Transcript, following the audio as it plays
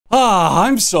Ah,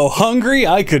 I'm so hungry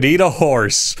I could eat a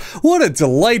horse. What a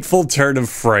delightful turn of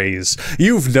phrase.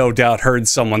 You've no doubt heard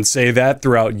someone say that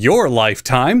throughout your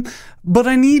lifetime, but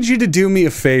I need you to do me a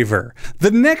favor.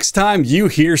 The next time you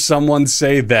hear someone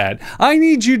say that, I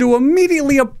need you to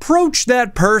immediately approach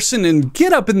that person and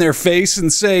get up in their face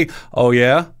and say, "Oh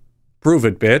yeah? Prove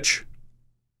it, bitch."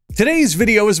 Today's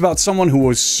video is about someone who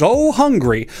was so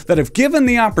hungry that if given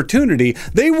the opportunity,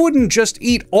 they wouldn't just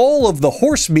eat all of the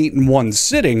horse meat in one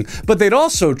sitting, but they'd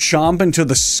also chomp into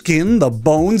the skin, the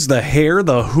bones, the hair,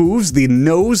 the hooves, the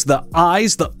nose, the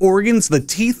eyes, the organs, the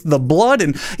teeth, the blood,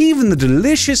 and even the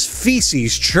delicious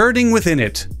feces churning within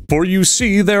it. For you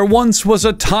see, there once was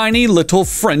a tiny little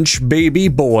French baby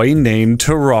boy named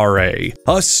Terrare,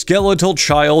 a skeletal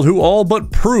child who all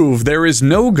but proved there is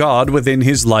no God within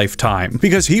his lifetime,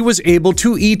 because he was able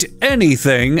to eat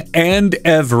anything and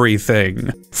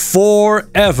everything.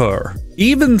 Forever.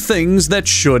 Even things that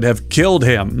should have killed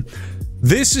him.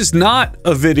 This is not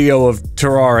a video of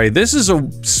Terrare. This is a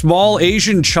small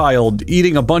Asian child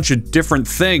eating a bunch of different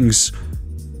things.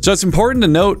 So it's important to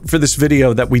note for this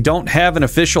video that we don't have an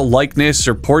official likeness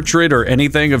or portrait or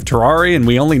anything of Terrare, and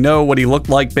we only know what he looked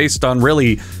like based on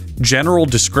really general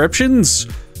descriptions.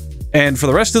 And for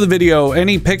the rest of the video,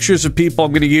 any pictures of people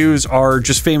I'm going to use are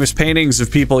just famous paintings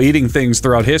of people eating things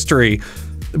throughout history.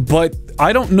 But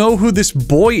I don't know who this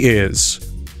boy is.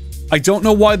 I don't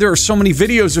know why there are so many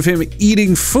videos of him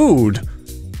eating food.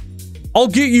 I'll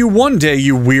get you one day,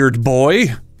 you weird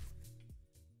boy.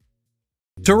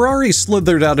 Terrare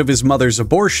slithered out of his mother's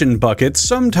abortion bucket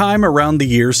sometime around the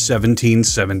year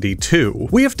 1772.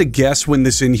 We have to guess when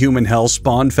this inhuman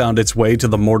hellspawn found its way to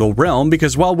the mortal realm,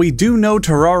 because while we do know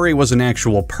Terrare was an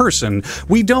actual person,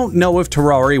 we don't know if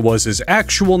Terrare was his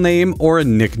actual name or a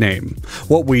nickname.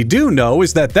 What we do know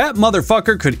is that that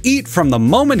motherfucker could eat from the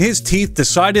moment his teeth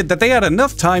decided that they had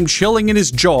enough time chilling in his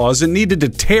jaws and needed to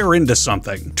tear into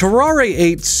something. Terrare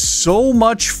ate so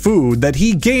much food that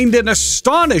he gained an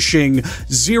astonishing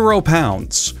 0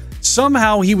 pounds.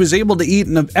 Somehow he was able to eat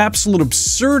an absolute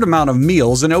absurd amount of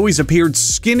meals and always appeared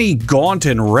skinny, gaunt,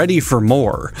 and ready for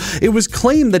more. It was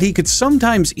claimed that he could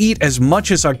sometimes eat as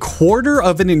much as a quarter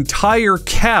of an entire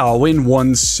cow in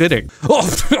one sitting.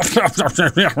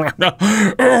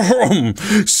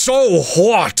 So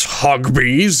what,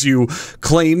 Huggbees? You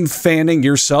claim, fanning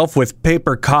yourself with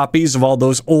paper copies of all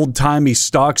those old-timey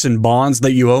stocks and bonds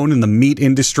that you own in the meat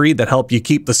industry that help you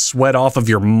keep the sweat off of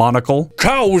your monocle?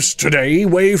 Cows today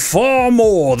weigh far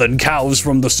more than cows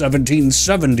from the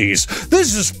 1770s.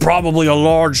 This is probably a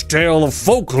large tale of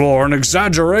folklore and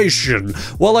exaggeration.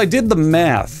 Well, I did the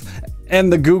math and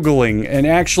the Googling, and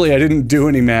actually I didn't do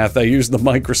any math, I used the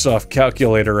Microsoft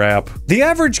Calculator app. The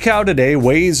average cow today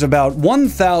weighs about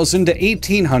 1,000 to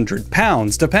 1,800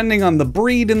 pounds, depending on the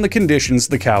breed and the conditions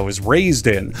the cow is raised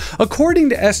in. According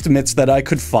to estimates that I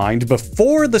could find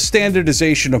before the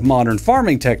standardization of modern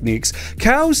farming techniques,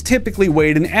 cows typically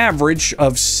weighed an average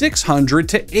of 600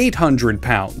 to 800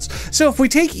 pounds. So if we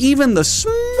take even the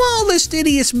smallest,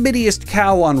 ittiest-bittiest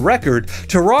cow on record,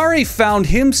 Terrare found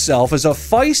himself as a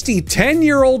feisty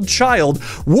 10-year-old child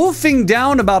wolfing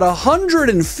down about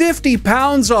 150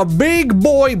 pounds of big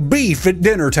boy beef at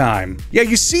dinner time. Yeah,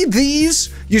 you see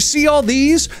these? You see all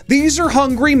these? These are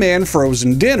Hungry Man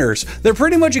frozen dinners. They're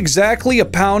pretty much exactly a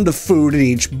pound of food in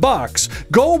each box.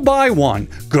 Go buy one.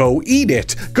 Go eat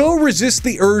it. Go resist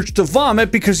the urge to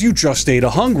vomit because you just ate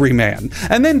a Hungry Man.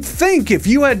 And then think if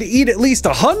you had to eat at least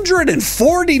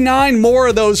 149 more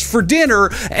of those for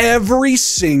dinner every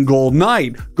single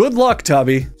night. Good luck,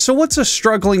 Tubby. So what's a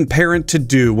struggling parent to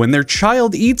do when their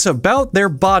child eats about their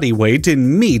body weight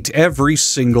in meat every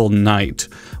single night?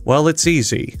 Well, it's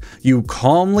easy. You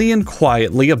calmly and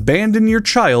quietly abandon your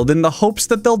child in the hopes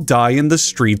that they'll die in the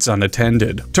streets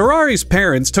unattended. Terrare's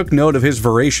parents took note of his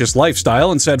voracious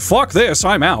lifestyle and said, "Fuck this,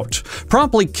 I'm out,"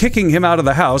 promptly kicking him out of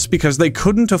the house because they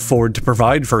couldn't afford to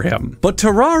provide for him. But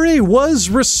Terrare was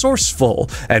resourceful,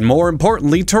 and more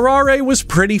importantly, Terrare was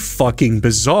pretty fucking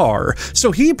bizarre.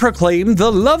 So he proclaimed,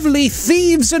 "The lovely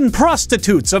thieves and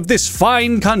prostitutes of this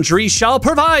fine country shall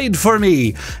provide for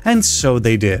me," and so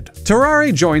they did.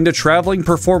 Terrare joined a traveling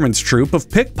performance troupe of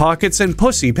pickpockets and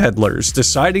pussy peddlers,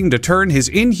 deciding to turn his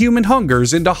inhuman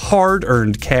hungers into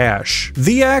hard-earned cash.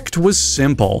 The act was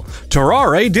simple.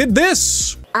 Terrare did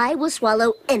this. I will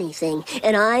swallow anything,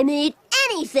 and I mean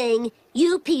anything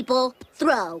you people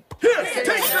throw.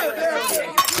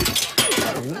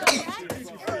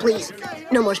 please.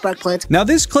 No more spark plugs. Now,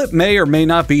 this clip may or may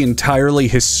not be entirely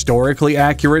historically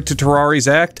accurate to Terrari's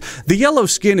act. The yellow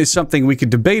skin is something we could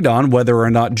debate on, whether or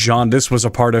not jaundice was a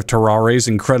part of Terrari's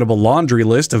incredible laundry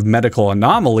list of medical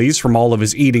anomalies from all of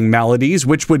his eating maladies,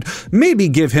 which would maybe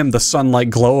give him the sunlight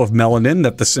glow of melanin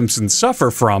that the Simpsons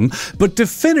suffer from, but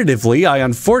definitively, I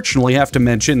unfortunately have to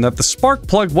mention that the spark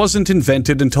plug wasn't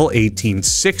invented until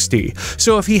 1860,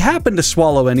 so if he happened to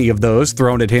swallow any of those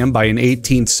thrown at him by an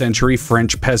 18th century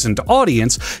French peasant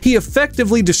audience, he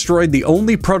effectively destroyed the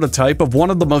only prototype of one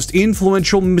of the most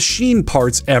influential machine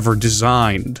parts ever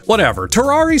designed. Whatever,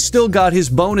 Terrari still got his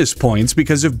bonus points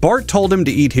because if Bart told him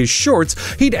to eat his shorts,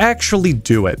 he'd actually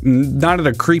do it, not in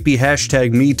a creepy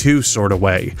 #MeToo sort of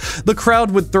way. The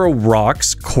crowd would throw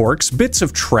rocks, corks, bits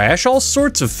of trash, all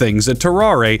sorts of things at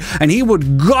Terrari, and he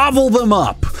would gobble them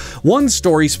up. One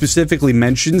story specifically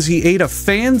mentions he ate a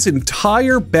fan's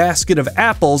entire basket of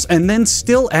apples and then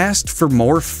still asked for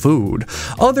more food.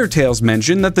 Other tales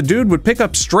mention that the dude would pick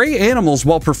up stray animals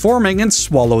while performing and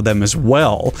swallow them as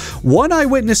well. One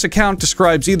eyewitness account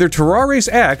describes either Terrari's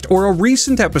act or a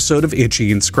recent episode of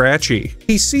Itchy and Scratchy.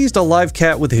 He seized a live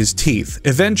cat with his teeth,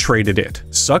 eventrated it,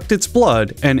 sucked its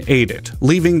blood, and ate it,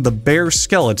 leaving the bare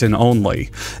skeleton only.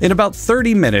 In about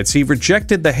 30 minutes, he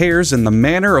rejected the hairs in the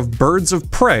manner of birds of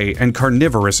prey and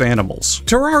carnivorous animals.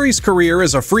 Terrari's career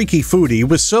as a freaky foodie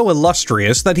was so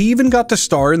illustrious that he even got to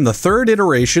star in the third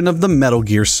iteration of the Metal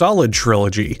Gear Solid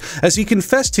trilogy, as he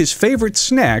confessed his favorite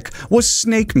snack was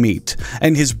snake meat,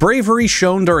 and his bravery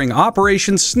shown during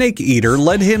Operation Snake Eater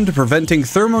led him to preventing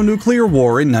thermonuclear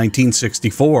war in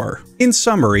 1964. In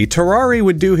summary, Terrari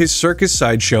would do his circus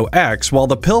sideshow acts while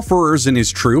the pilferers in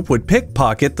his troupe would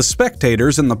pickpocket the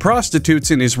spectators and the prostitutes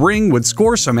in his ring would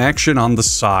score some action on the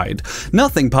side.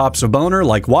 Nothing pops a boner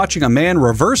like watching a man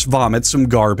reverse vomit some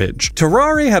garbage.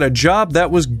 Terrari had a job that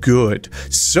was good.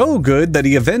 So good that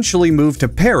he eventually moved to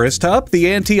Paris to up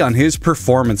the ante on his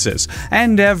performances,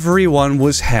 and everyone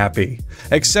was happy.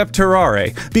 Except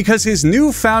Terrari, because his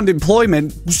newfound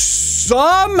employment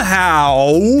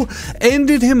somehow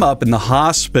ended him up in the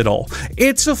hospital.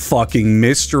 It's a fucking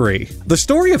mystery. The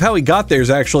story of how he got there is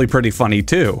actually pretty funny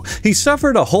too. He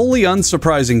suffered a wholly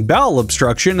unsurprising bowel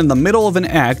obstruction in the middle of an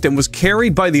act and was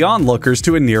carried by the onlookers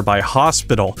to a nearby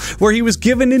hospital, where he was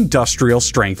given industrial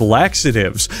strength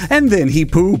laxatives, and then he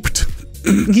pooped.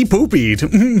 He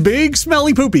poopied. Big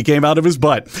smelly poopy came out of his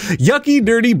butt. Yucky,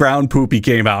 dirty, brown poopy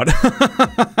came out.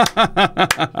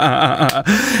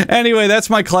 Anyway,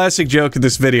 that's my classic joke of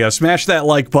this video. Smash that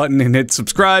like button and hit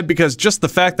subscribe, because just the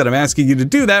fact that I'm asking you to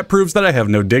do that proves that I have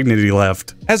no dignity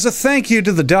left. As a thank you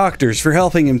to the doctors for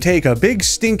helping him take a big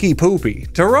stinky poopy,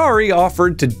 Terrari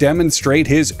offered to demonstrate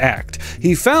his act.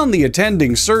 He found the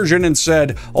attending surgeon and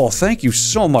said, "Oh, thank you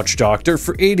so much, doctor,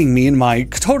 for aiding me in my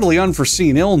totally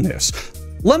unforeseen illness.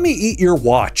 Let me eat your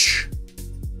watch."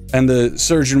 And the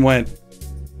surgeon went,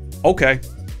 "Okay."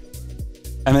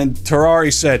 And then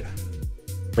Terrari said,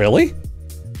 "Really?"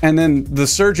 And then the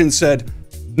surgeon said,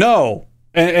 "No.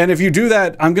 And if you do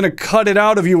that, I'm gonna cut it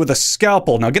out of you with a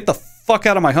scalpel. Now get the fuck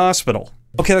out of my hospital."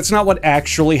 Okay, that's not what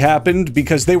actually happened,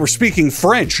 because they were speaking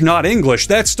French, not English.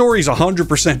 That story's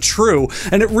 100% true,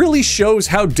 and it really shows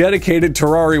how dedicated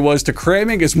Terrari was to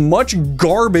cramming as much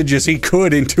garbage as he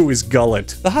could into his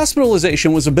gullet. The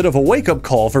hospitalization was a bit of a wake-up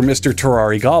call for Mr.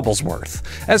 Terrari Gobblesworth.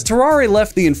 As Terrari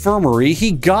left the infirmary,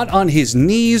 he got on his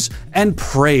knees and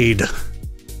prayed.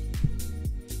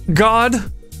 "God,"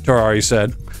 Terrari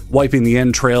said, wiping the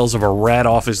entrails of a rat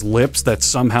off his lips that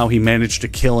somehow he managed to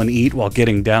kill and eat while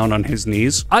getting down on his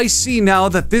knees. "I see now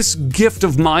that this gift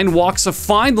of mine walks a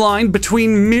fine line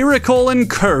between miracle and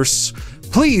curse.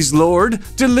 Please, Lord,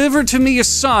 deliver to me a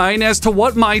sign as to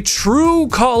what my true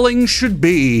calling should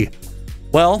be."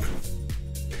 Well,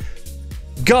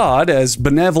 God, as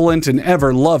benevolent and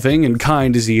ever-loving and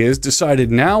kind as he is,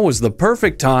 decided now was the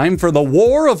perfect time for the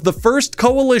War of the First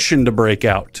Coalition to break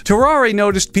out. Terrari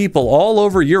noticed people all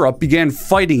over Europe began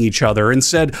fighting each other and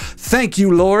said, "Thank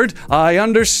you, Lord, I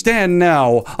understand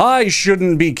now. I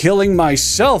shouldn't be killing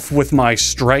myself with my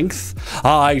strength.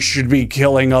 I should be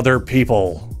killing other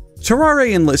people."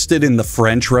 Terrari enlisted in the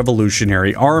French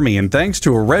Revolutionary Army, and thanks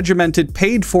to a regimented,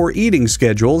 paid-for eating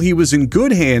schedule, he was in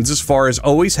good hands as far as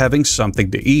always having something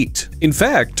to eat. In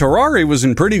fact, Terrari was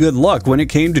in pretty good luck when it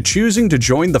came to choosing to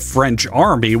join the French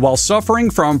Army while suffering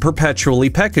from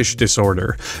perpetually peckish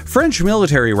disorder. French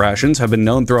military rations have been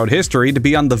known throughout history to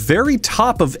be on the very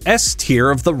top of S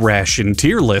tier of the ration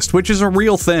tier list, which is a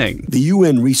real thing. The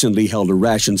UN recently held a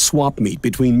ration swap meet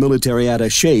between military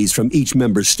attachés from each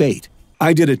member state.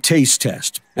 I did a taste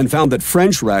test and found that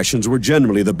French rations were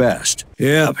generally the best.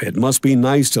 Yep, it must be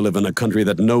nice to live in a country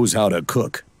that knows how to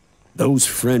cook. Those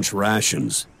French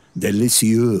rations,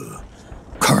 délicieux.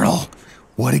 Colonel,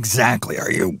 what exactly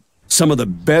are you... Some of the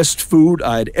best food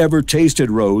I'd ever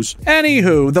tasted, Rose.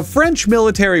 Anywho, the French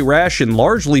military ration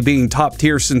largely being top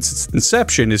tier since its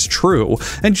inception is true,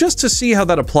 and just to see how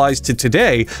that applies to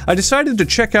today, I decided to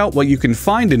check out what you can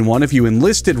find in one if you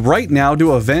enlisted right now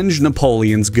to avenge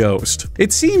Napoleon's ghost.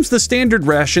 It seems the standard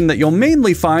ration that you'll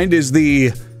mainly find is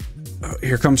the...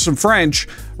 here comes some French.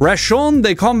 Ration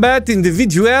de combat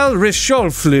individuel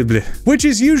réchauffable, which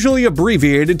is usually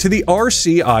abbreviated to the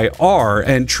RCIR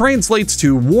and translates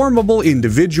to Warmable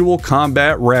Individual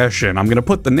Combat Ration. I'm gonna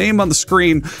put the name on the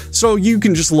screen so you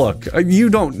can just look. You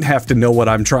don't have to know what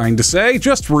I'm trying to say,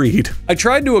 just read. I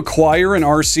tried to acquire an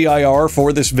RCIR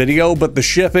for this video, but the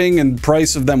shipping and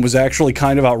price of them was actually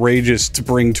kind of outrageous to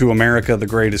bring to America, the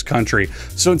greatest country.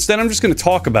 So instead, I'm just gonna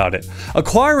talk about it.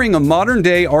 Acquiring a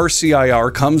modern-day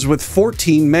RCIR comes with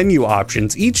 14 menu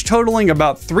options, each totaling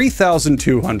about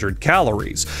 3,200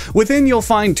 calories. Within, you'll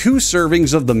find 2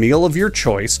 servings of the meal of your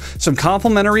choice, some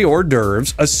complimentary hors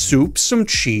d'oeuvres, a soup, some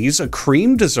cheese, a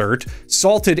cream dessert,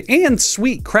 salted and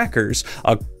sweet crackers,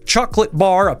 a chocolate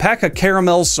bar, a pack of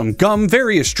caramels, some gum,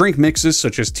 various drink mixes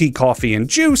such as tea, coffee, and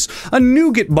juice, a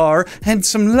nougat bar, and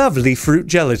some lovely fruit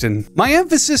gelatin. My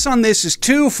emphasis on this is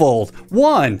twofold.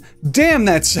 1, damn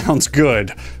that sounds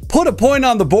good. Put a point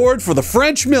on the board for the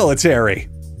French military.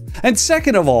 And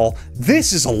second of all,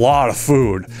 this is a lot of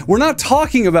food. We're not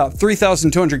talking about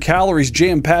 3,200 calories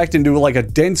jam-packed into like a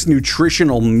dense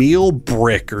nutritional meal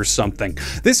brick or something.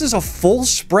 This is a full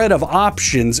spread of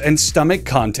options and stomach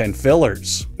content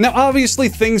fillers. Now obviously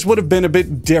things would have been a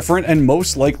bit different and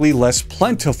most likely less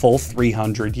plentiful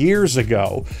 300 years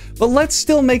ago. But let's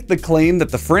still make the claim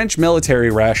that the French military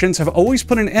rations have always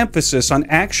put an emphasis on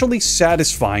actually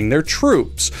satisfying their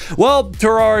troops. Well,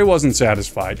 Terrari wasn't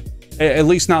satisfied. At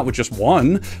least not with just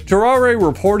one. Terrari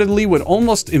reportedly would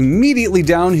almost immediately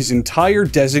down his entire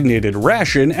designated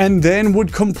ration and then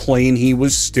would complain he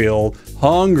was still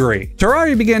hungry.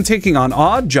 Terrari began taking on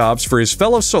odd jobs for his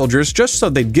fellow soldiers just so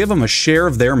they'd give him a share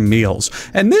of their meals,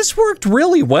 and this worked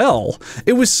really well.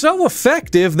 It was so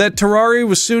effective that Terrari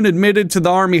was soon admitted to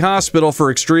the army hospital for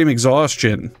extreme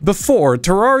exhaustion. Before,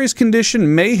 Terrari's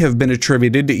condition may have been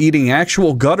attributed to eating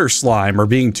actual gutter slime or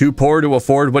being too poor to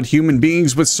afford what human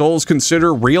beings with souls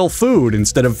consider real food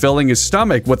instead of filling his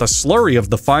stomach with a slurry of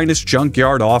the finest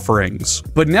junkyard offerings.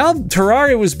 But now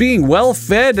Terrari was being well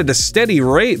fed at a steady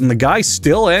rate, and the guy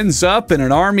still ends up in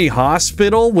an army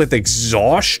hospital with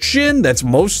exhaustion that's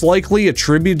most likely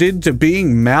attributed to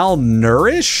being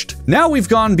malnourished? Now we've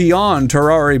gone beyond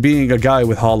Terrari being a guy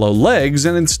with hollow legs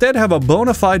and instead have a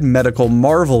bona fide medical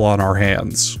marvel on our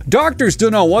hands. Doctors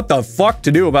don't know what the fuck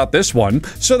to do about this one,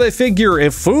 so they figure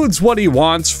if food's what he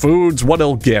wants, food's what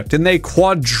he'll get, and they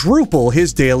quadruple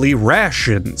his daily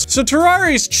rations. So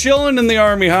Terrari's chilling in the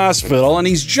army hospital and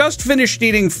he's just finished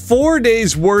eating 4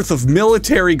 days worth of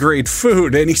military grade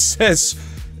food, and he says,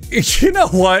 you know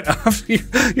what,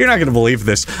 you're not gonna believe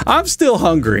this, I'm still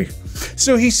hungry.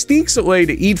 So he sneaks away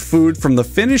to eat food from the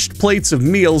finished plates of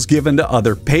meals given to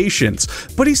other patients.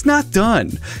 But he's not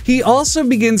done. He also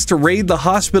begins to raid the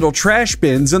hospital trash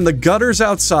bins and the gutters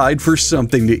outside for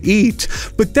something to eat.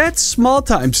 But that's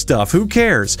small-time stuff, who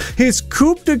cares? His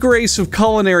coup de grace of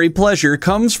culinary pleasure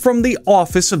comes from the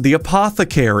office of the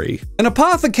apothecary. An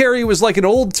apothecary was like an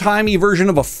old-timey version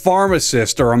of a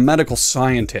pharmacist or a medical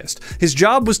scientist. His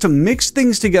job was to mix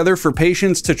things together for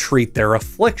patients to treat their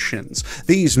afflictions.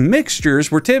 These mixtures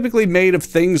were typically made of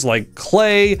things like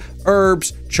clay,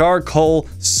 herbs, charcoal,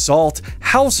 salt,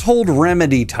 household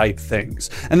remedy type things,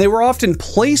 and they were often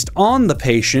placed on the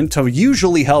patient to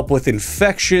usually help with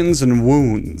infections and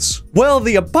wounds. Well,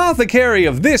 the apothecary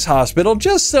of this hospital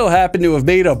just so happened to have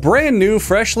made a brand new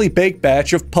freshly baked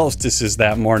batch of poultices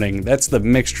that morning. That's the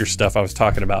mixture stuff I was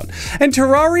talking about. And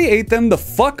Terrari ate them the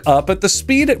fuck up at the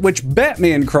speed at which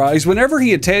Batman cries whenever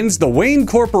he attends the Wayne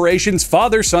Corporation's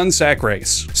father-son sack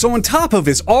race. So on top of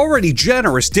his already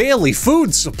generous daily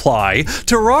food supply,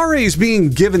 Terrari is being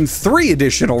given 3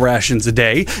 additional rations a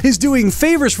day, is doing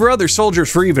favors for other soldiers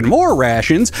for even more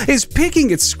rations, is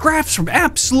picking at scraps from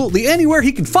absolutely anywhere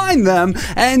he can find them,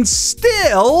 and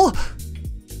still...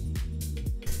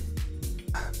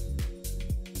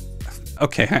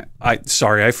 Okay,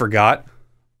 sorry, I forgot.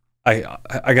 I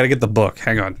gotta get the book.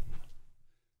 Hang on.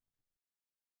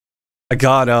 I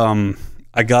got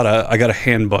a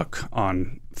handbook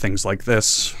on things like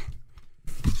this.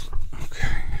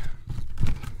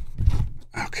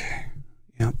 Okay.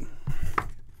 Yep.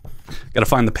 Gotta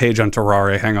find the page on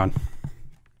Terrari. Hang on.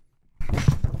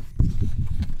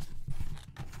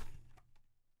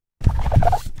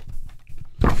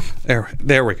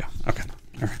 There we go. Okay.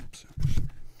 All right.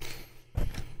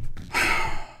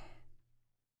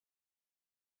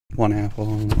 1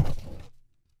 apple. 2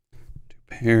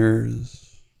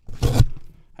 pears.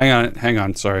 Hang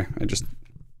on, sorry.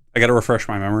 I gotta refresh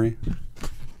my memory.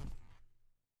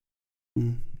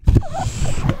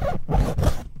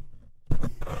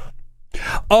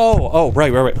 Oh,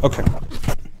 right, okay.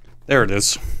 There it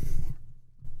is.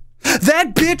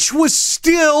 That bitch was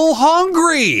still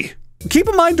hungry! Keep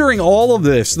in mind during all of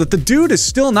this that the dude has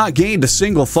still not gained a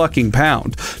single fucking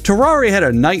pound. Terrari had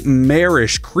a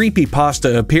nightmarish,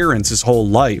 creepypasta appearance his whole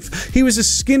life. He was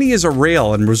as skinny as a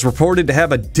rail and was reported to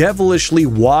have a devilishly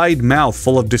wide mouth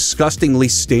full of disgustingly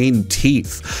stained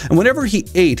teeth. And whenever he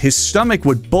ate, his stomach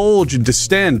would bulge and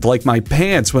distend like my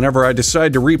pants whenever I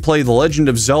decided to replay The Legend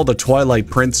of Zelda Twilight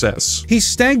Princess. He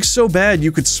stank so bad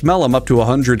you could smell him up to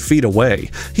 100 feet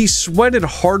away. He sweated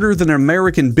harder than an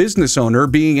American business owner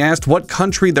being asked what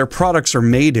country their products are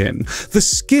made in. The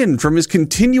skin from his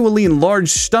continually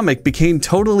enlarged stomach became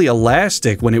totally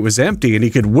elastic when it was empty, and he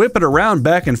could whip it around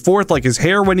back and forth like his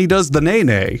hair when he does the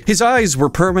nay-nay. His eyes were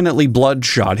permanently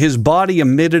bloodshot, his body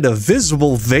emitted a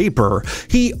visible vapor.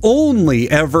 He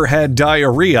only ever had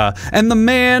diarrhea, and the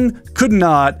man could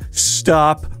not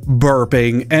stop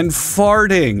burping and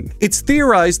farting. It's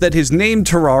theorized that his name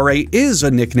Terrare is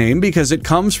a nickname because it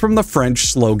comes from the French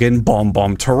slogan Bon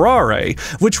Bon Terrare,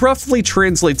 which roughly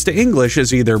translates to English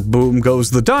as either boom goes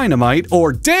the dynamite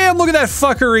or damn look at that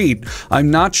fucker eat.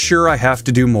 I'm not sure, I have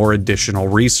to do more additional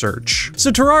research.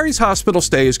 So Terrare's hospital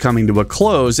stay is coming to a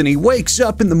close, and he wakes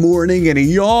up in the morning and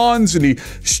he yawns and he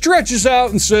stretches out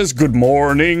and says, "Good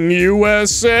morning,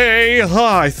 USA.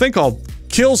 I think I'll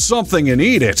kill something and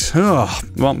eat it." Ugh,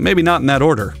 well, maybe not in that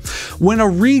order. When a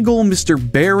regal Mr.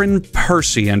 Baron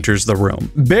Percy enters the room.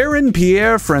 Baron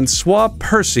Pierre-Francois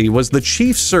Percy was the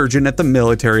chief surgeon at the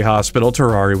military hospital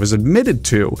Terrari was admitted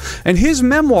to, and his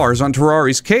memoirs on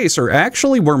Terrari's case are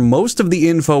actually where most of the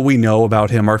info we know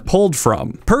about him are pulled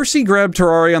from. Percy grabbed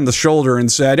Terrari on the shoulder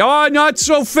and said, "Oh, not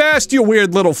so fast, you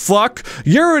weird little fuck.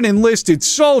 You're an enlisted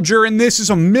soldier and this is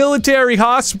a military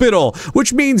hospital,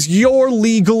 which means you're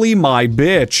legally my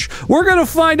bitch. We're gonna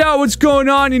find out what's going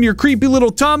on in your creepy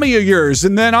little tummy of yours,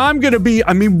 and then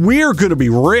we're gonna be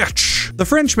rich." The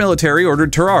French military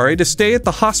ordered Terrare to stay at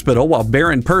the hospital while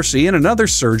Baron Percy and another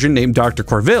surgeon named Dr.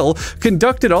 Corville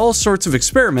conducted all sorts of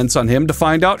experiments on him to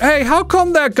find out, hey, how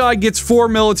come that guy gets 4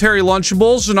 military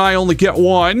Lunchables and I only get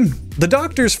 1? The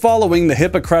doctors, following the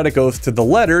Hippocratic Oath to the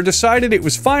letter, decided it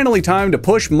was finally time to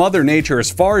push Mother Nature as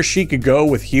far as she could go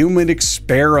with human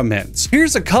experiments.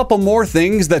 Here's a couple more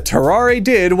things that Terrare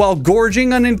did while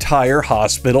gorging an entire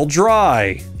hospital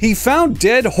dry. He found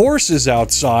dead horses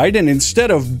outside, and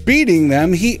instead of beating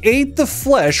them, he ate the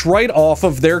flesh right off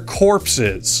of their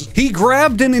corpses. He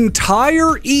grabbed an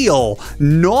entire eel,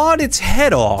 gnawed its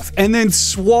head off, and then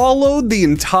swallowed the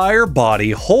entire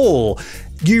body whole.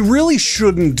 You really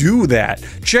shouldn't do that.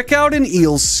 Check out an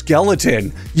eel's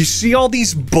skeleton. You see all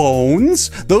these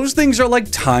bones? Those things are like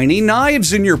tiny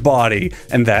knives in your body,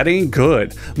 and that ain't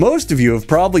good. Most of you have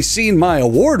probably seen my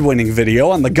award-winning video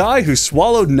on the guy who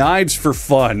swallowed knives for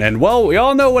fun, and well, we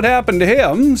all know what happened to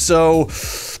him, so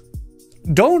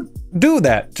don't do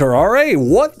that, Terrare.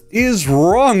 What is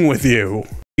wrong with you?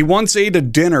 He once ate a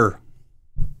dinner.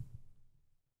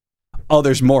 Oh,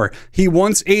 there's more. He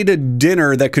once ate a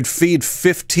dinner that could feed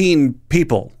 15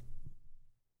 people.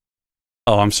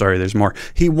 Oh, I'm sorry, there's more.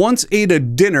 He once ate a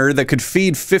dinner that could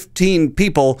feed 15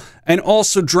 people and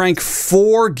also drank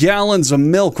 4 gallons of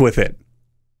milk with it.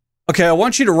 Okay, I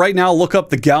want you to right now look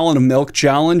up the gallon of milk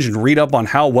challenge and read up on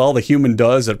how well the human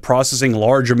does at processing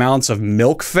large amounts of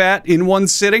milk fat in one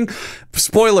sitting.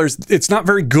 Spoilers, it's not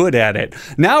very good at it.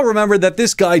 Now remember that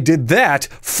this guy did that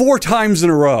 4 times in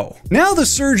a row. Now the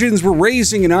surgeons were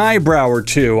raising an eyebrow or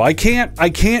two. I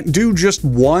can't do just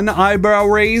one eyebrow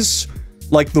raise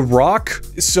like The Rock,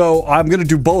 so I'm gonna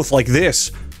do both like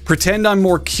this. Pretend I'm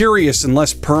more curious and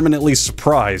less permanently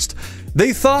surprised.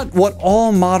 They thought what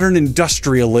all modern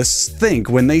industrialists think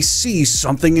when they see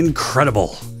something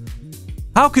incredible.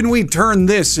 How can we turn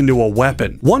this into a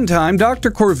weapon? One time,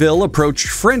 Dr. Corville approached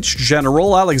French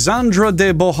General Alexandre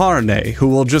de Beauharnais, who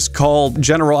we'll just call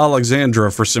General Alexandra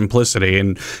for simplicity,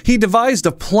 and he devised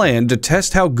a plan to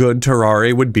test how good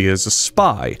Terrare would be as a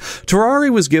spy. Terrare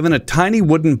was given a tiny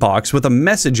wooden box with a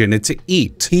message in it to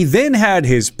eat. He then had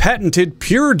his patented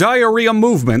pure diarrhea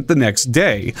movement the next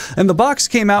day, and the box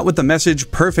came out with the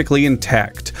message perfectly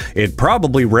intact. It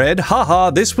probably read,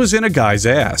 haha, this was in a guy's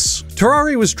ass.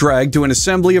 Terrare was dragged to an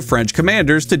assembly of French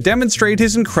commanders to demonstrate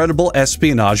his incredible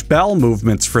espionage bowel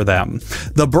movements for them.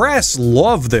 The brass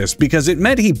loved this because it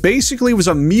meant he basically was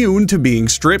immune to being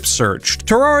strip searched.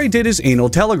 Terrari did his anal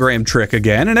telegram trick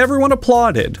again, and everyone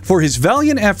applauded. For his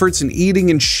valiant efforts in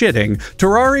eating and shitting,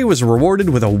 Terrari was rewarded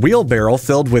with a wheelbarrow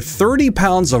filled with 30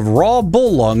 pounds of raw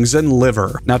bull lungs and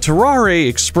liver. Now, Terrari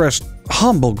expressed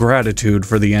humble gratitude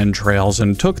for the entrails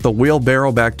and took the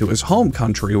wheelbarrow back to his home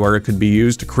country, where it could be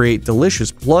used to create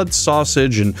delicious blood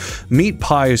sausage and meat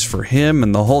pies for him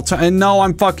and the whole time. And no,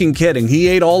 I'm fucking kidding. He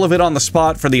ate all of it on the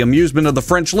spot for the amusement of the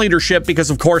French leadership, because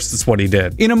of course that's what he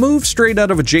did. In a move straight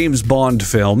out of a James Bond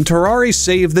film, Terrari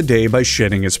saved the day by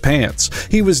shitting his pants.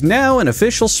 He was now an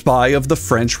official spy of the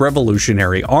French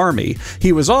Revolutionary Army.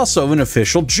 He was also an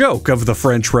official joke of the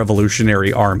French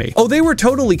Revolutionary Army. Oh, they were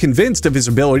totally convinced of his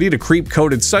ability to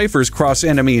creep-coded ciphers cross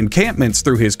enemy encampments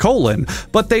through his colon,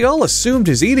 but they all assumed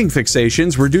his eating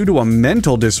fixations were due to a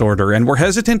mental disorder and were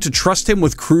hesitant to trust him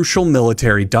with crucial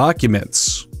military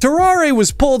documents. Terrari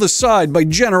was pulled aside by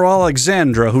General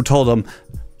Alexandra, who told him,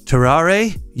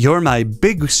 "Terrari, you're my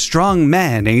big, strong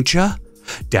man, ain't ya?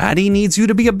 Daddy needs you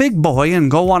to be a big boy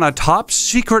and go on a top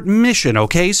secret mission,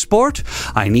 okay, sport?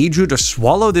 I need you to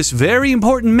swallow this very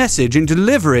important message and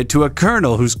deliver it to a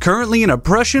colonel who's currently in a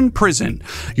Prussian prison.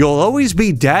 You'll always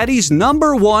be Daddy's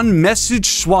 #1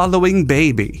 message-swallowing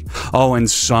baby. Oh,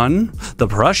 and son, the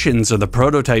Prussians are the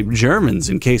prototype Germans,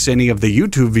 in case any of the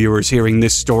YouTube viewers hearing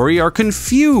this story are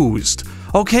confused.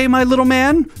 Okay, my little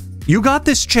man? You got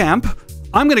this, champ.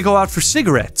 I'm gonna go out for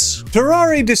cigarettes."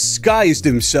 Terrari disguised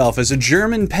himself as a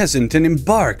German peasant and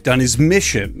embarked on his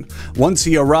mission. Once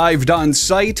he arrived on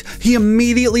site, he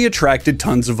immediately attracted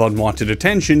tons of unwanted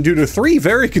attention due to 3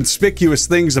 very conspicuous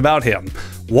things about him.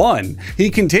 1. He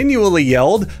continually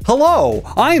yelled, "Hello,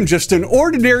 I am just an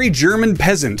ordinary German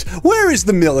peasant. Where is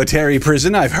the military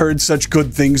prison I've heard such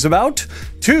good things about?"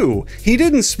 2. He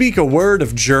didn't speak a word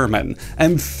of German.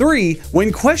 And 3.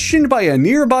 When questioned by a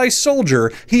nearby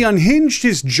soldier, he unhinged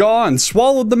his jaw and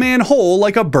swallowed the man whole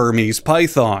like a Burmese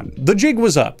python. The jig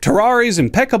was up. Terrari's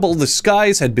impeccable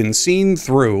disguise had been seen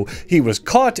through. He was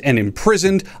caught and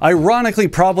imprisoned, ironically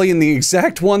probably in the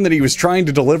exact one that he was trying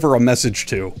to deliver a message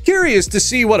to. Curious to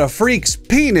see what a freak's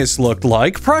penis looked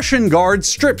like, Prussian guards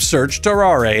strip-searched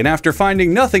Terrari, and after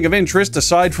finding nothing of interest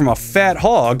aside from a fat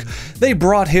hog, they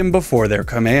brought him before their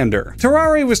commander.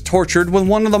 Terrari was tortured with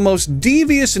one of the most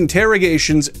devious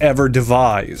interrogations ever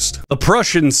devised. The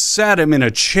Prussians sat him in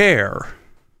a chair.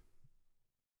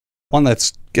 One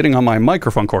that's getting on my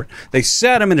microphone cord. They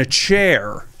sat him in a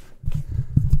chair,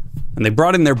 and they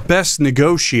brought in their best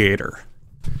negotiator.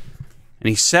 And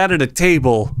he sat at a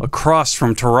table across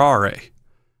from Terrari,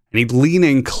 and he'd lean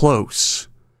in close.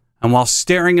 And while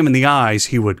staring him in the eyes,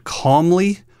 he would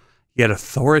calmly, yet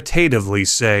authoritatively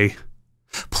say,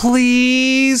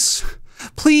 "Please,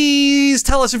 please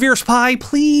tell us if you're a spy,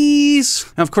 please."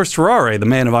 Now, of course, Terrari, the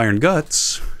man of iron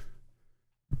guts,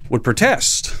 would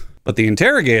protest, but the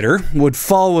interrogator would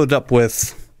follow it up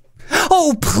with,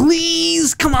 "Oh,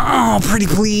 please, come on, pretty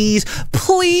please.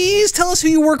 Please tell us who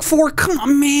you work for. Come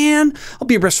on, man. I'll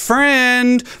be your best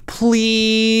friend.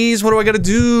 Please, what do I gotta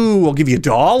do? I'll give you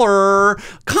 $1.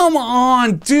 Come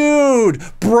on, dude.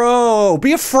 Bro,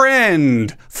 be a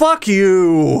friend. Fuck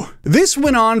you." This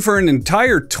went on for an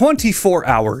entire 24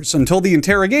 hours until the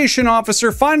interrogation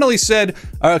officer finally said,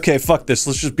 "Okay, fuck this.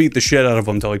 Let's just beat the shit out of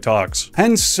him until he talks."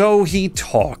 And so he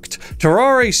talked.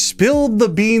 Terrari spilled the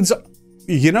beans.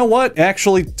 You know what?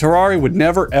 Actually, Terrari would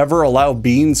never ever allow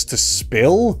beans to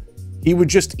spill. He would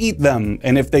just eat them,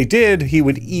 and if they did, he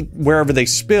would eat wherever they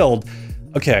spilled.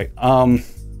 Okay,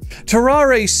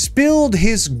 Terrari spilled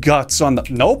his guts on the—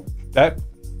 Nope, that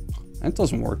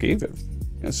doesn't work either.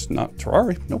 It's not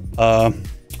Terrari. Nope.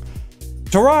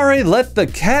 Terrari let the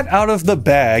cat out of the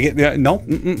bag. Nope.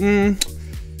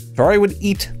 Terrari would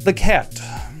eat the cat.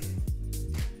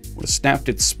 Would have snapped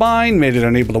its spine, made it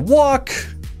unable to walk.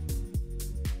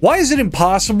 Why is it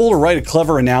impossible to write a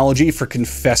clever analogy for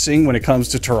confessing when it comes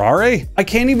to Terrari? I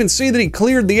can't even say that he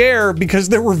cleared the air because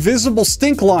there were visible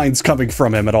stink lines coming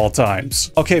from him at all times.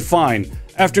 Okay, fine.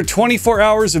 After 24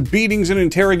 hours of beatings and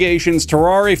interrogations,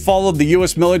 Terrari followed the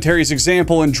US military's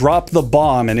example and dropped the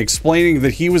bomb in explaining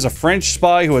that he was a French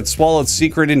spy who had swallowed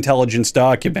secret intelligence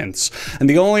documents. And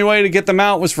the only way to get them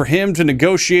out was for him to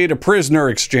negotiate a prisoner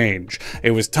exchange.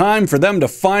 It was time for them to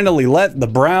finally let the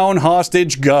brown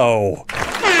hostage go.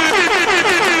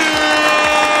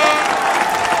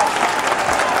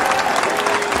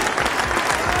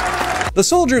 The The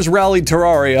soldiers rallied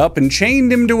Terrari up and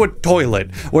chained him to a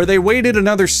toilet, where they waited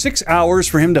another 6 hours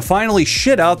for him to finally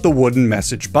shit out the wooden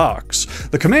message box.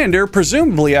 The commander,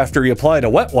 presumably after he applied a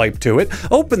wet wipe to it,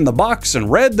 opened the box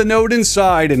and read the note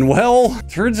inside, and well,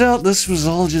 turns out this was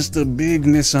all just a big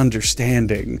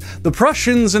misunderstanding. The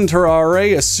Prussians and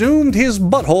Terrari assumed his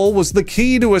butthole was the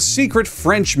key to a secret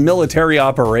French military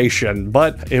operation,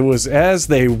 but it was as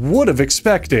they would have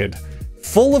expected.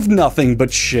 Full of nothing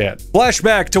but shit.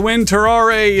 Flashback to when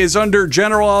Terrari is under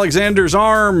General Alexander's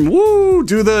arm. Woo!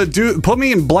 Put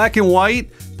me in black and white.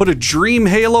 Put a dream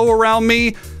halo around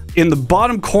me in the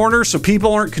bottom corner so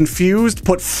people aren't confused.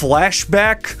 Put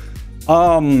flashback.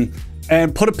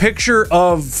 And put a picture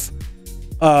of,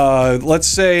 let's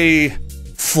say,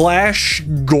 Flash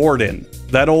Gordon,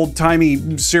 that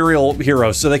old-timey serial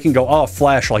hero, so they can go, oh,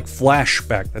 Flash, like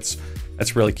flashback.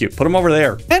 That's really cute. Put him over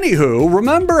there. Anywho,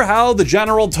 remember how the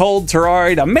general told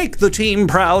Terrari to make the team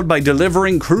proud by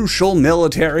delivering crucial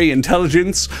military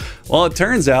intelligence? Well, it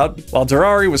turns out, while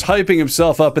Terrari was hyping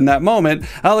himself up in that moment,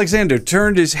 Alexander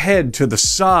turned his head to the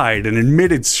side and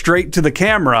admitted straight to the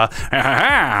camera,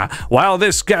 "Ha-ha! While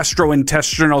this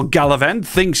gastrointestinal gallivant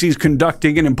thinks he's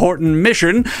conducting an important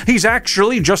mission, he's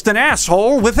actually just an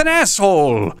asshole with an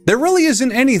asshole." There really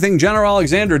isn't anything General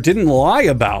Alexander didn't lie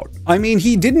about. I mean,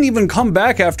 he didn't even come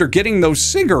back after getting those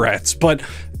cigarettes, but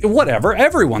whatever,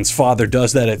 everyone's father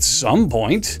does that at some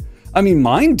point. I mean,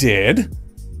 mine did.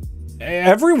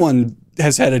 Everyone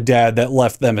has had a dad that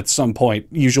left them at some point,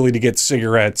 usually to get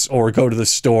cigarettes or go to the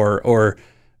store or,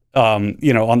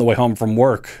 you know, on the way home from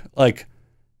work. Like,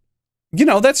 you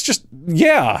know, that's just,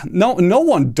 yeah, no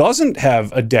one doesn't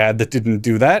have a dad that didn't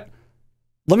do that.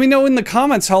 Let me know in the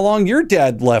comments how long your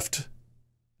dad left.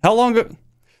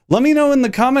 Let me know in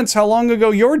the comments how long ago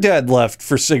your dad left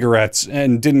for cigarettes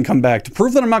and didn't come back, to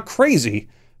prove that I'm not crazy.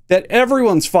 That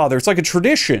everyone's father, it's like a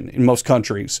tradition in most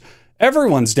countries.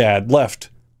 Everyone's dad left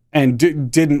and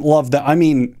didn't love that. I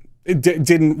mean,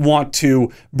 didn't want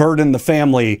to burden the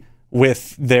family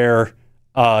with their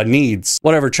needs.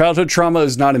 Whatever, childhood trauma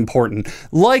is not important.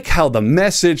 Like how the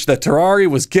message that Terrari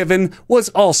was given was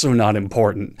also not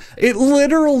important. It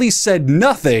literally said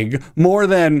nothing more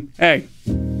than, hey,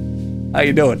 how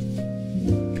you doing?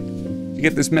 You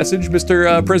get this message,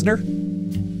 Mr. Prisoner?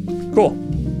 Cool.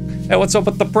 Hey, what's up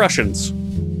with the Prussians?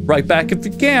 Write back if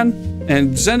you can,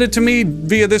 and send it to me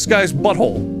via this guy's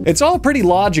butthole. It's all pretty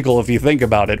logical if you think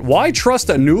about it. Why trust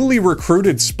a newly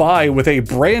recruited spy with a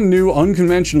brand new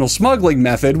unconventional smuggling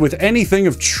method with anything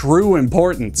of true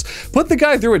importance? Put the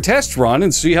guy through a test run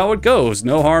and see how it goes.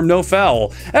 No harm, no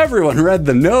foul. Everyone read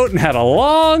the note and had a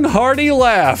long, hearty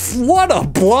laugh. What a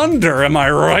blunder, am I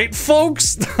right,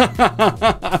 folks?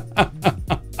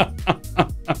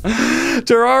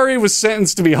 Terrari was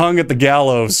sentenced to be hung at the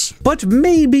gallows. But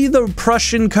maybe the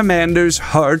Prussian commander's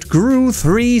heart grew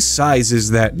 3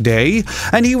 sizes that day,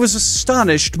 and he was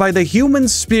astonished by the human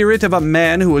spirit of a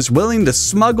man who was willing to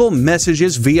smuggle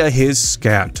messages via his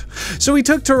scat. So he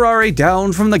took Terrari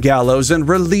down from the gallows and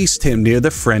released him near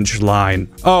the French line.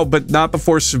 Oh, but not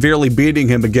before severely beating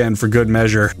him again for good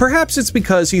measure. Perhaps it's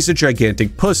because he's a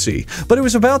gigantic pussy, but it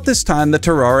was about this time that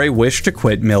Terrari wished to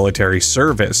quit military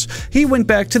service. He went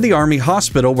back to the army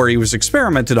hospital where he was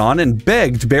experimented on and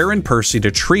begged Baron Percy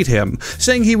to treat him,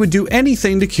 saying he would do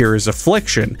anything to cure his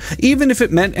affliction, even if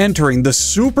it meant entering the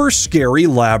super scary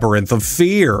labyrinth of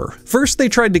fear. First, they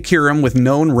tried to cure him with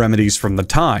known remedies from the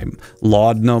time: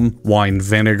 laudanum, wine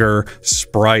vinegar,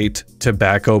 Sprite,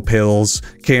 tobacco pills,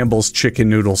 Campbell's chicken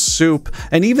noodle soup,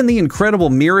 and even the incredible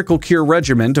miracle cure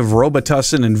regimen of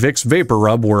Robitussin and Vicks Vapor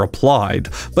Rub were applied,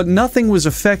 but nothing was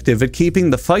effective at keeping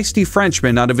the feisty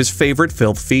Frenchman out of his favorite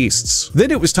filth feasts. Then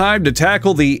it was time to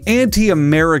tackle the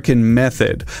anti-American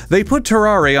method. They put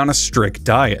Terrari on a strict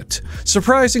diet.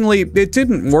 Surprisingly, it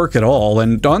didn't work at all,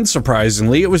 and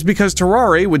unsurprisingly, it was because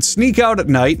Terrari would sneak out at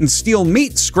night and steal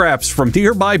meat scraps from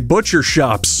nearby butcher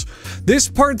shops. This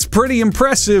part's pretty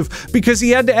impressive because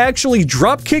he had to actually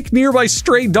dropkick nearby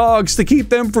stray dogs to keep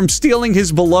them from stealing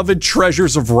his beloved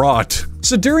treasures of rot.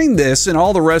 So during this and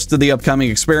all the rest of the upcoming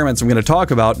experiments I'm going to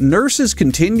talk about, nurses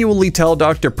continually tell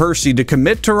Dr. Percy to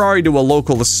commit Terrari to a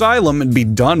local asylum and be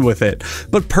done with it.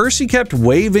 But Percy kept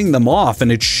waving them off,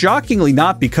 and it's shockingly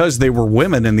not because they were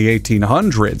women in the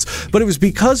 1800s, but it was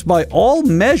because by all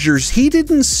measures he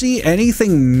didn't see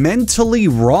anything mentally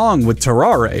wrong with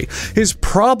Terrari. His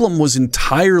problem was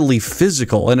entirely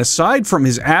physical, and aside from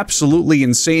his absolutely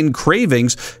insane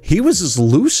cravings, he was as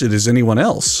lucid as anyone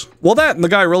else. Well, that and the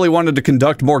guy really wanted to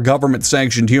conduct more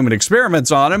government-sanctioned human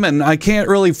experiments on him, and I can't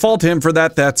really fault him for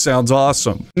that. That sounds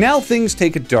awesome. Now things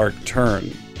take a dark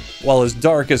turn. while as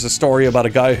dark as a story about a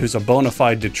guy who's a bona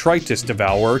fide detritus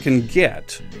devourer can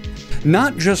get.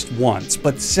 Not just once,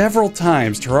 but several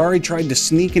times, Terrari tried to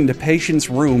sneak into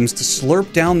patients' rooms to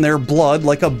slurp down their blood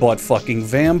like a butt-fucking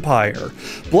vampire.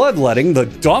 Bloodletting, the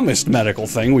dumbest medical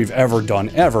thing we've ever done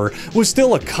ever, was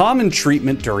still a common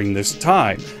treatment during this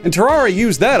time, and Terrari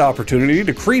used that opportunity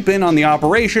to creep in on the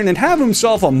operation and have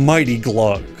himself a mighty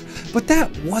glug. But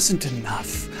that wasn't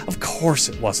enough. Of course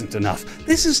it wasn't enough.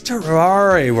 This is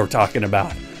Terrari we're talking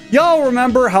about. Y'all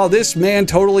remember how this man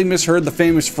totally misheard the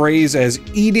famous phrase as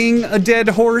eating a dead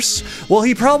horse? Well,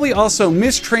 he probably also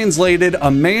mistranslated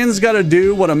a man's gotta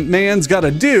do what a man's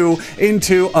gotta do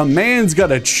into a man's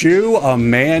gotta chew a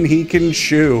man he can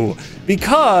chew.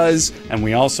 Because, and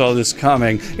we all saw this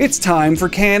coming, it's time for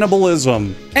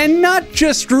cannibalism. And not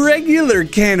just regular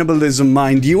cannibalism,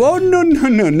 mind you. Oh, no,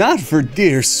 not for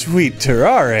dear sweet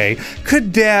Terrari.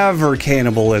 Cadaver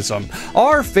cannibalism.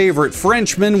 Our favorite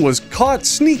Frenchman was caught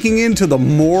sneaking into the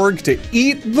morgue to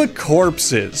eat the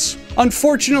corpses.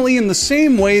 Unfortunately, in the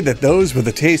same way that those with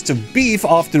a taste of beef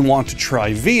often want to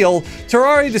try veal,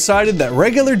 Terrari decided that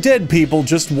regular dead people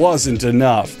just wasn't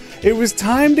enough. It was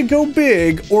time to go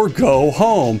big or go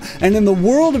home. And in the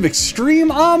world of extreme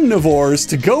omnivores,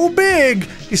 to go big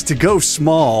is to go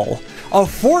small. A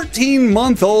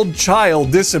 14-month-old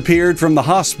child disappeared from the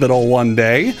hospital one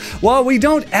day. While we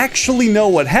don't actually know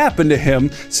what happened to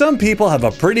him, some people have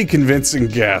a pretty convincing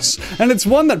guess. And it's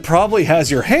one that probably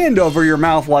has your hand over your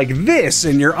mouth like this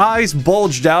and your eyes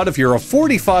bulged out if you're a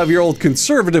 45-year-old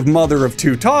conservative mother of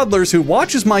 2 toddlers who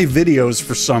watches my videos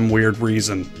for some weird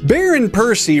reason. Baron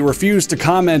Percy refused to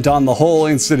comment on the whole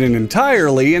incident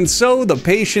entirely, and so the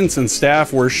patients and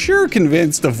staff were sure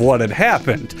convinced of what had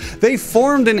happened. They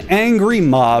formed an angry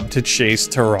mob to chase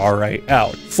Terrari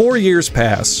out. 4 years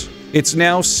pass. It's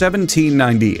now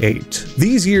 1798.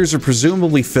 These years are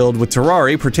presumably filled with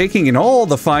Terrari partaking in all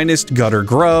the finest gutter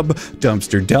grub,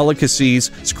 dumpster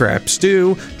delicacies, scrap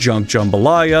stew, junk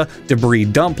jambalaya, debris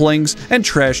dumplings, and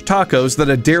trash tacos that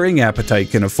a daring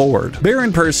appetite can afford.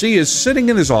 Baron Percy is sitting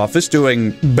in his office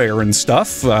doing Baron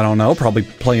stuff, I don't know, probably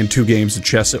playing 2 games of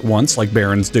chess at once like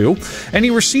barons do, and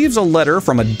he receives a letter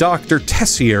from a Dr.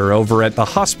 Tessier over at the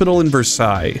hospital in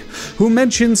Versailles, who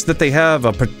mentions that they have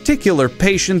a particular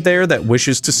patient there that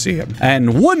wishes to see him.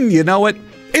 And wouldn't you know it,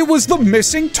 it was the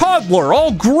missing toddler,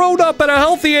 all grown up at a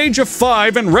healthy age of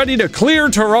 5 and ready to clear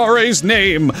Terrari's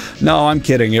name. No, I'm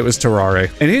kidding, it was Terrari.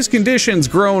 And his condition's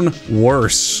grown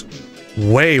worse.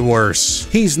 Way worse.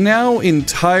 He's now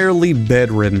entirely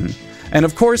bedridden. And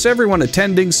of course, everyone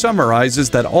attending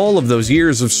summarizes that all of those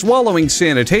years of swallowing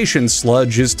sanitation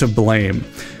sludge is to blame.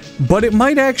 But it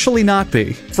might actually not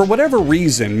be. For whatever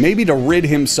reason, maybe to rid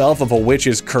himself of a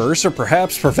witch's curse or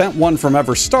perhaps prevent one from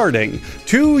ever starting,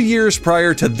 2 years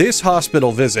prior to this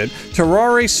hospital visit,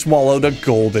 Terrari swallowed a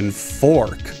golden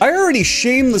fork. I already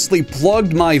shamelessly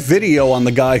plugged my video on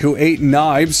the guy who ate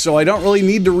knives, so I don't really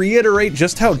need to reiterate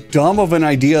just how dumb of an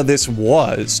idea this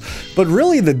was. But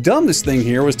really the dumbest thing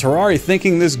here was Terrari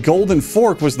thinking this golden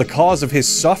fork was the cause of his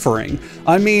suffering.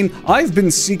 I mean, I've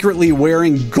been secretly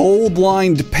wearing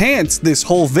gold-lined pants this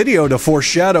whole video to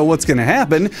foreshadow what's gonna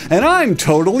happen, and I'm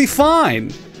totally fine.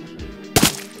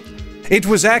 It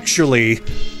was actually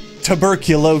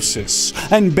tuberculosis,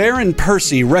 and Baron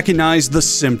Percy recognized the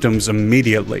symptoms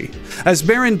immediately. As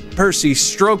Baron Percy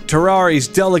stroked Terrari's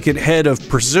delicate head of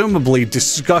presumably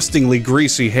disgustingly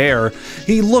greasy hair,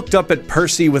 he looked up at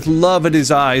Percy with love in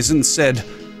his eyes and said,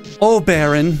 "Oh,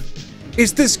 Baron,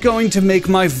 is this going to make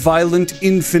my violent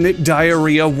infinite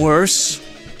diarrhea worse?"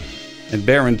 And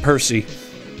Baron Percy,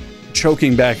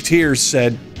 choking back tears,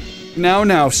 said,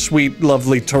 Now, sweet,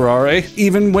 lovely Terrari,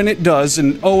 even when it does,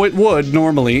 and oh, it would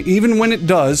normally, even when it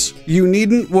does, you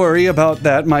needn't worry about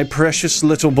that, my precious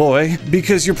little boy,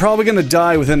 because you're probably gonna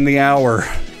die within the hour."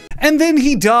 And then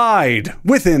he died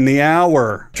within the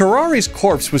hour. Terrari's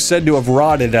corpse was said to have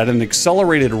rotted at an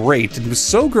accelerated rate and was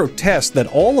so grotesque that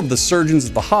all of the surgeons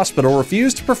at the hospital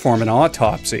refused to perform an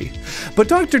autopsy. But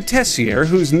Dr. Tessier,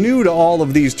 who's new to all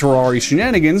of these Terrari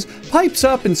shenanigans, pipes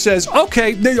up and says,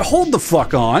 "Okay, hold the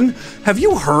fuck on. Have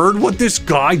you heard what this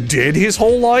guy did his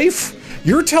whole life?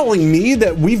 You're telling me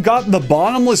that we've got the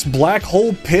bottomless black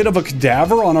hole pit of a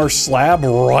cadaver on our slab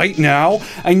right now,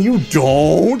 and you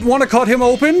don't want to cut him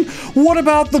open? What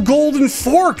about the golden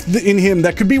fork in him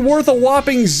that could be worth a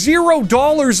whopping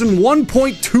 $0 and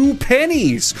 1.2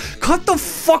 pennies? Cut the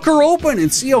fucker open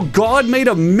and see how God made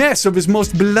a mess of his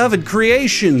most beloved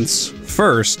creations."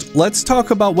 First, let's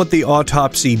talk about what the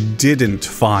autopsy didn't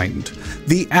find.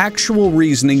 The actual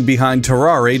reasoning behind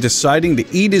Terrare deciding to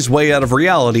eat his way out of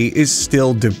reality is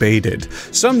still debated.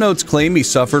 Some notes claim he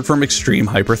suffered from extreme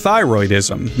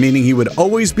hyperthyroidism, meaning he would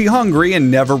always be hungry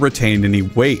and never retain any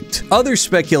weight. Others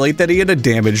speculate that he had a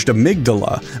damaged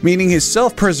amygdala, meaning his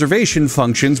self-preservation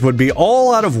functions would be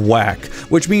all out of whack,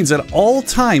 which means at all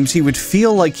times he would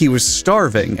feel like he was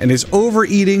starving, and his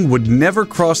overeating would never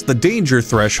cross the danger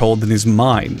threshold in his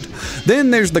mind.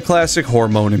 Then there's the classic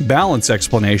hormone imbalance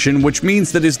explanation, which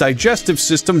means that his digestive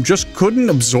system just couldn't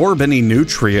absorb any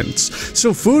nutrients,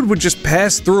 so food would just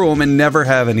pass through him and never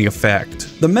have any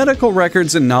effect. The medical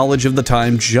records and knowledge of the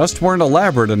time just weren't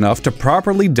elaborate enough to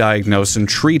properly diagnose and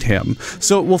treat him,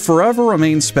 so it will forever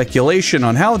remain speculation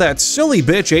on how that silly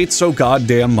bitch ate so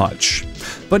goddamn much.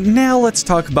 But now let's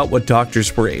talk about what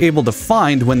doctors were able to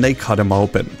find when they cut him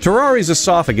open. Terrare's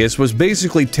esophagus was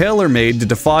basically tailor-made to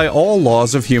defy all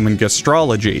laws of human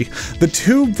gastrology. The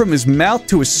tube from his mouth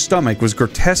to his stomach was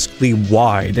grotesquely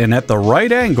wide, and at the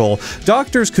right angle,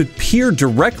 doctors could peer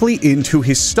directly into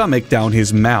his stomach down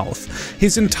his mouth.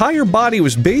 His entire body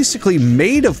was basically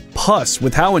made of pus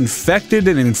with how infected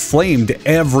and inflamed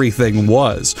everything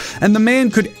was, and the man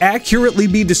could accurately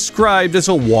be described as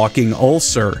a walking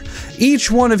ulcer. Each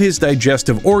one of his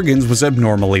digestive organs was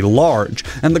abnormally large,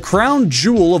 and the crown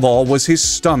jewel of all was his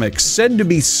stomach, said to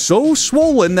be so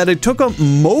swollen that it took up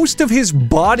most of his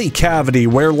body cavity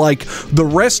where, like, the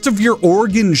rest of your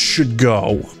organs should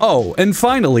go. Oh, and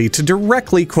finally, to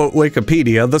directly quote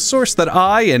Wikipedia, the source that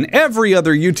I and every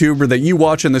other YouTuber that you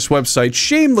watch on this website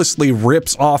shamelessly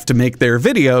rips off to make their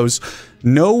videos,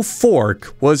 no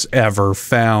fork was ever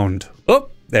found. Oh,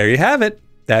 there you have it.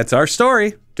 That's our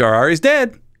story. Terrare's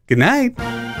dead. Good night.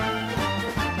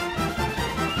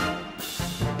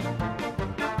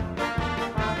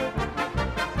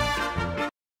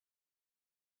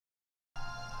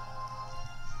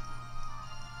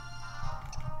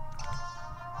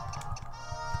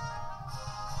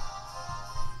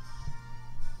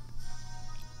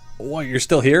 What, you're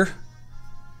still here?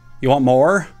 You want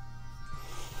more?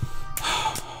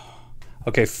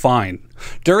 Okay, fine.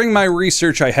 During my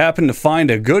research, I happened to find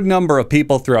a good number of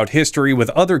people throughout history with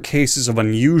other cases of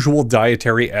unusual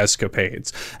dietary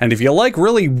escapades. And if you like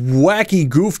really wacky,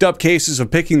 goofed up cases of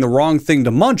picking the wrong thing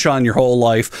to munch on your whole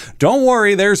life, don't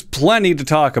worry, there's plenty to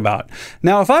talk about.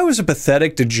 Now, if I was a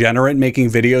pathetic degenerate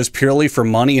making videos purely for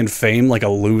money and fame like a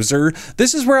loser,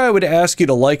 this is where I would ask you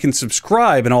to like and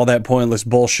subscribe and all that pointless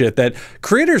bullshit that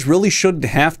creators really shouldn't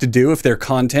have to do if their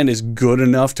content is good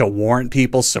enough to warrant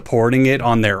people supporting it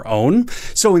on their own.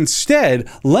 So instead,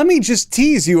 let me just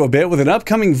tease you a bit with an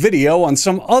upcoming video on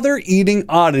some other eating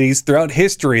oddities throughout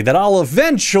history that I'll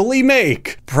eventually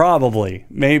make. Probably.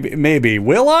 Maybe.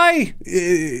 Will I?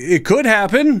 It could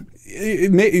happen.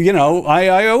 You know,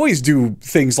 I always do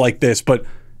things like this, but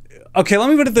okay, let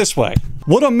me put it this way.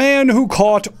 Would a man who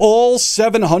caught all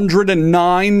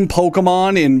 709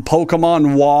 Pokemon in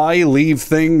Pokemon Y leave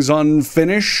things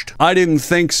unfinished? I didn't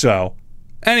think so.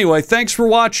 Anyway, thanks for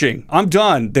watching. I'm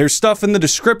done. There's stuff in the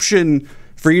description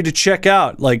for you to check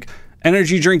out, like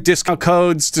energy drink discount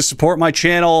codes to support my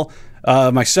channel,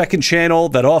 my second channel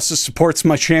that also supports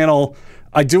my channel.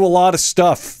 I do a lot of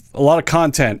stuff, a lot of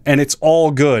content, and it's all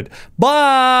good. Bye!